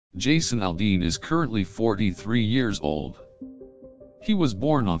Jason Aldean is currently 43 years old. He was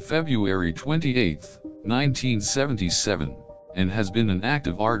born on February 28, 1977, and has been an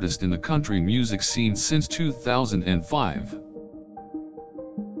active artist in the country music scene since 2005.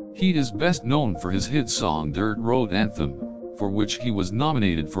 He is best known for his hit song Dirt Road Anthem, for which he was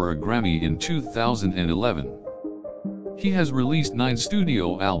nominated for a Grammy in 2011. He has released 9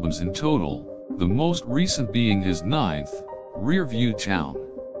 studio albums in total, the most recent being his 9th, Rearview Town.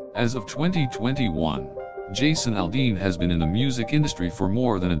 As of 2021, Jason Aldean has been in the music industry for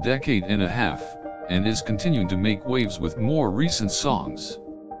more than a decade and a half, and is continuing to make waves with more recent songs.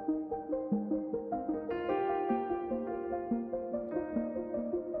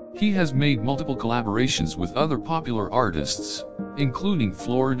 He has made multiple collaborations with other popular artists, including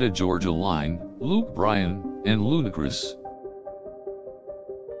Florida Georgia Line, Luke Bryan, and Ludacris.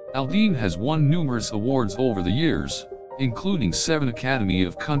 Aldean has won numerous awards over the years, including 7 Academy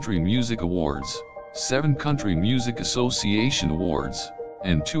of Country Music Awards, 7 Country Music Association Awards,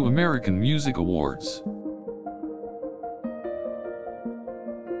 and 2 American Music Awards.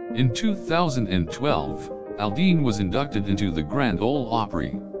 In 2012, Aldean was inducted into the Grand Ole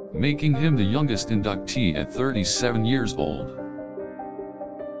Opry, making him the youngest inductee at 37 years old.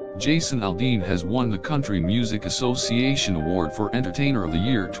 Jason Aldean has won the Country Music Association Award for Entertainer of the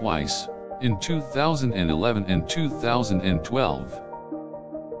Year twice, in 2011 and 2012.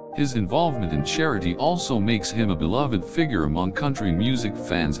 His involvement in charity also makes him a beloved figure among country music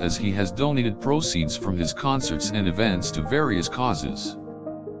fans, as he has donated proceeds from his concerts and events to various causes.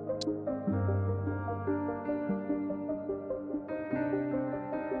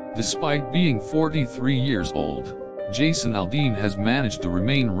 Despite being 43 years old, Jason Aldean has managed to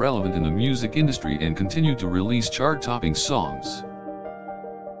remain relevant in the music industry and continue to release chart-topping songs.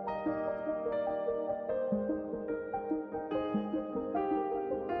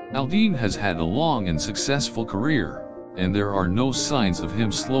 Aldean has had a long and successful career, and there are no signs of him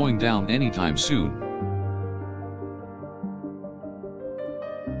slowing down anytime soon.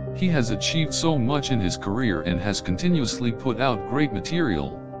 He has achieved so much in his career and has continuously put out great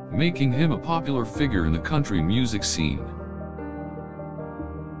material, making him a popular figure in the country music scene.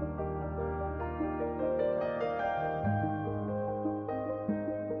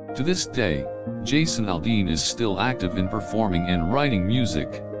 To this day, Jason Aldean is still active in performing and writing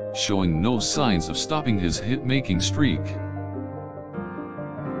music, showing no signs of stopping his hit-making streak.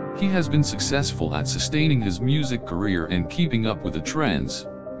 He has been successful at sustaining his music career and keeping up with the trends,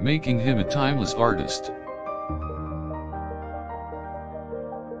 making him a timeless artist.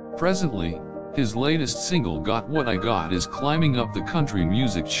 Presently, his latest single Got What I Got is climbing up the country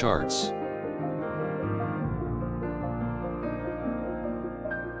music charts.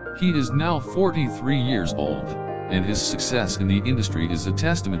 He is now 43 years old, and his success in the industry is a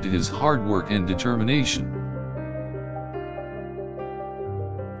testament to his hard work and determination.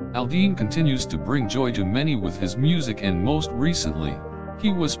 Aldean continues to bring joy to many with his music, and most recently,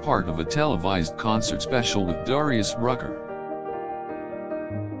 he was part of a televised concert special with Darius Rucker.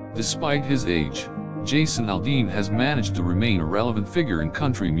 Despite his age, Jason Aldean has managed to remain a relevant figure in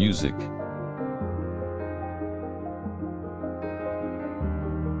country music.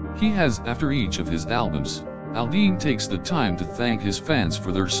 He has, after each of his albums, Aldean takes the time to thank his fans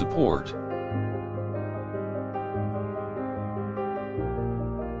for their support.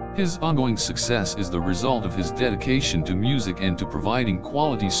 His ongoing success is the result of his dedication to music and to providing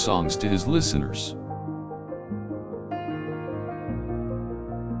quality songs to his listeners.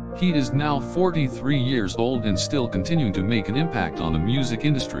 He is now 43 years old and still continuing to make an impact on the music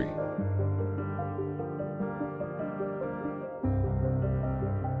industry.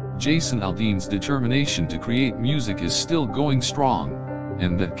 Jason Aldean's determination to create music is still going strong,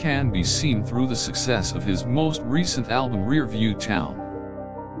 and that can be seen through the success of his most recent album Rearview Town.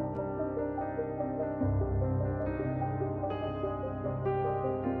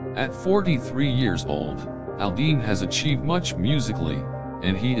 At 43 years old, Aldean has achieved much musically,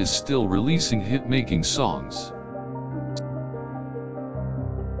 and he is still releasing hit-making songs.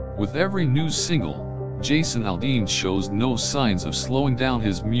 With every new single, Jason Aldean shows no signs of slowing down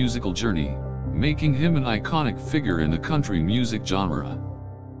his musical journey, making him an iconic figure in the country music genre.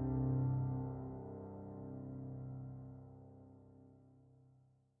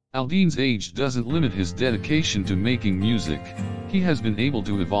 Aldean's age doesn't limit his dedication to making music. He has been able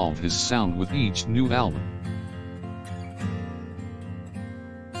to evolve his sound with each new album.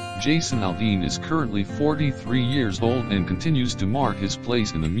 Jason Aldean is currently 43 years old and continues to mark his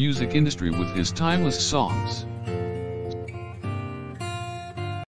place in the music industry with his timeless songs.